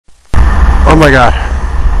my God.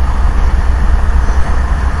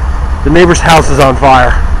 The neighbor's house is on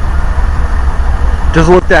fire.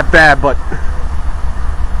 Doesn't look that bad, but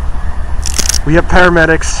we have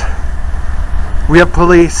paramedics. We have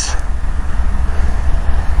police.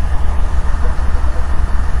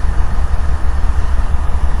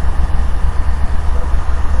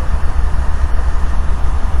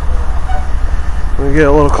 Let me get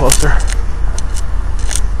a little closer.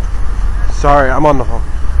 Sorry, I'm on the phone.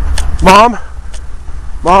 Mom?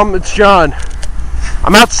 Mom, it's John.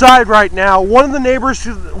 I'm outside right now. One of the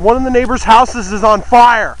neighbors' houses is on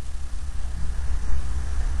fire.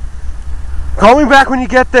 Call me back when you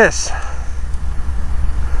get this.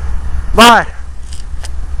 Bye.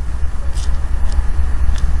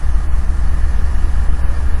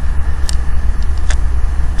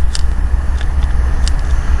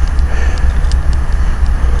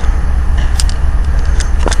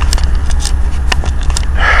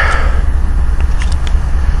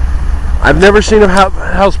 I've never seen a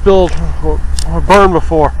house built or burn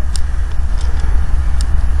before.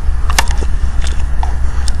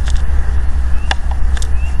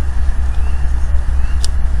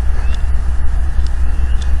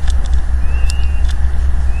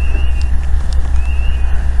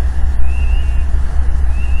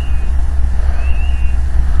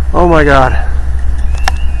 Oh my God.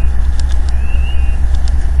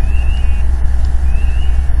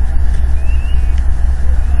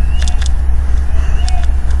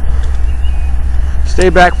 Stay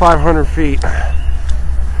back 500 feet.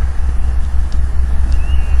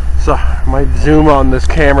 So my zoom on this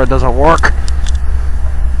camera doesn't work.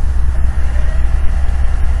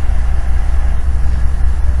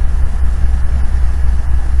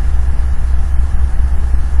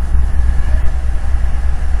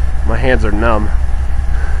 My hands are numb.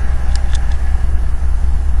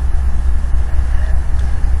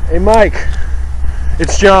 Hey Mike,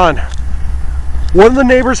 it's John. One of the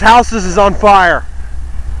neighbors' houses is on fire.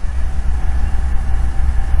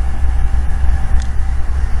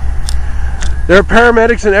 There are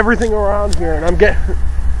paramedics and everything around here, and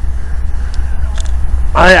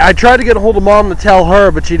I tried to get a hold of Mom to tell her,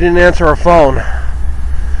 but she didn't answer her phone.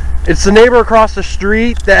 It's the neighbor across the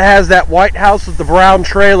street that has that white house with the brown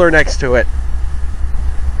trailer next to it.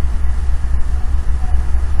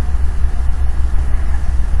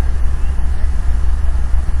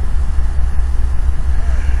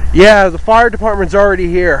 Yeah, the fire department's already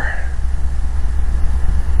here.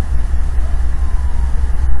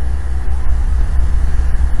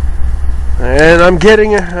 And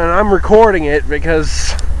I'm recording it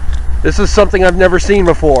because this is something I've never seen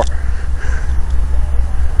before.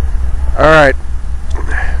 Alright.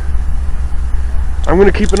 I'm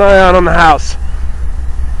going to keep an eye out on the house.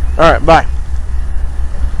 Alright, bye.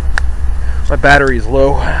 My battery is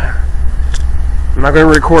low. I'm not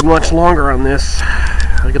going to record much longer on this.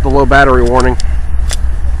 I get the low battery warning.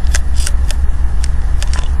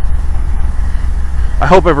 I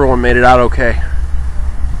hope everyone made it out okay.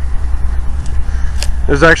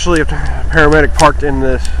 There's actually a paramedic parked in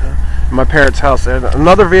my parents' house, and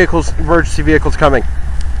another emergency vehicle's coming.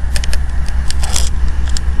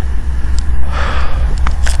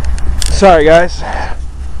 Sorry guys.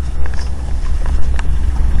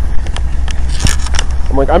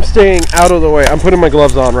 I'm staying out of the way. I'm putting my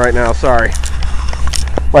gloves on right now, sorry.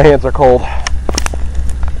 My hands are cold.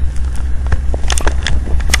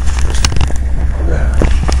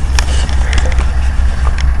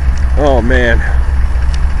 Oh man.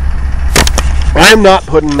 I am not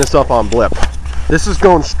putting this up on Blip. This is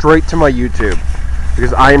going straight to my YouTube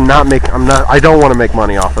because I don't want to make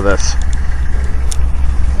money off of this.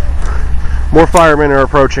 More firemen are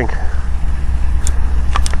approaching.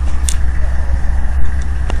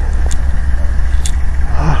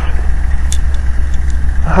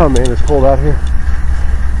 Oh man, it's cold out here.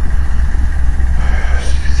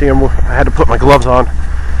 See, I had to put my gloves on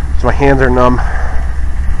so my hands are numb.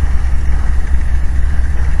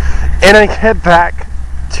 And I head back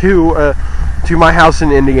to my house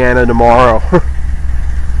in Indiana tomorrow.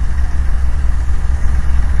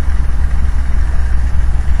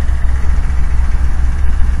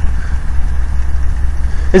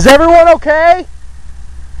 Is everyone okay?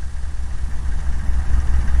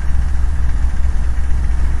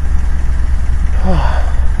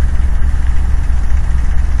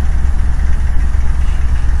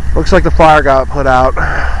 Looks like the fire got put out.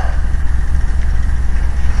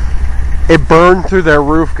 It burned through their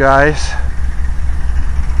roof, guys.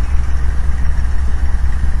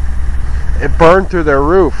 It burned through their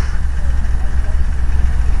roof.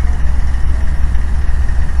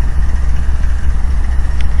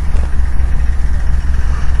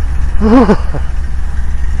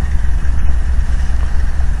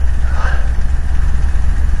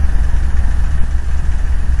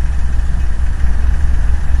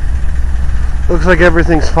 Looks like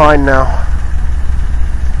everything's fine now.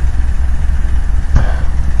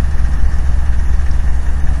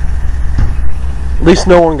 At least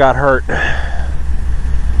no one got hurt.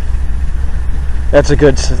 That's a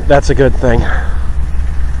good thing.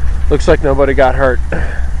 Looks like nobody got hurt.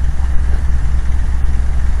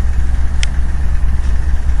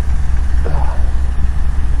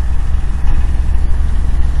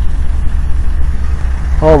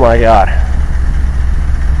 Oh my God.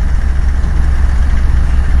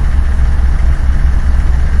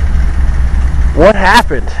 What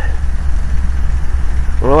happened?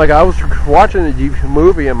 Well, like, I was watching a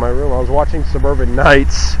movie in my room. I was watching Suburban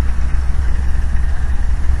Nights.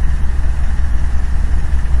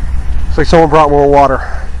 It's like someone brought more water.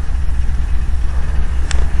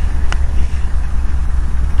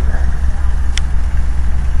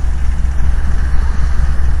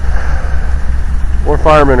 More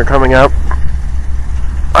firemen are coming out.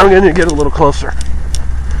 I'm going to get a little closer.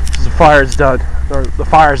 Because the fire's done. Or the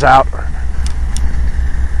fire's out.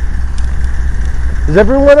 Is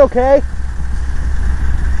everyone okay?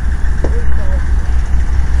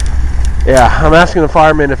 Yeah, I'm asking the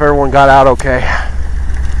firemen if everyone got out okay.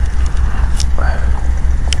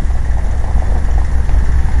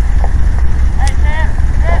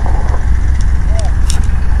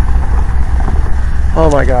 Oh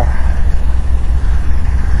my God.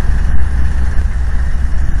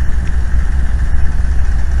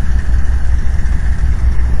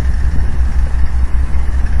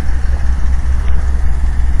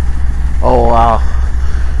 Oh wow.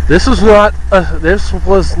 This was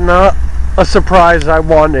not a surprise I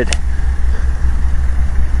wanted.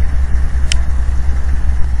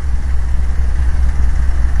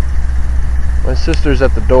 My sister's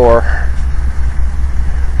at the door.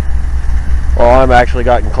 Oh, I'm actually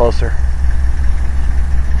gotten closer.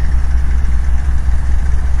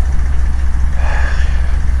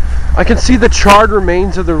 I can see the charred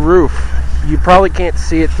remains of the roof. You probably can't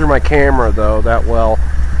see it through my camera though that well.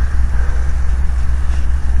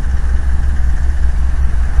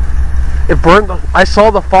 It burned. I saw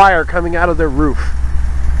the fire coming out of their roof.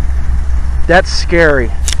 That's scary.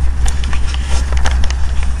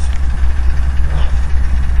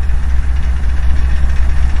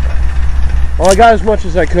 Well, I got as much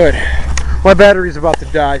as I could. My battery's about to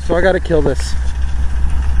die, so I gotta kill this.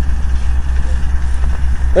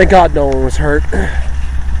 Thank God no one was hurt.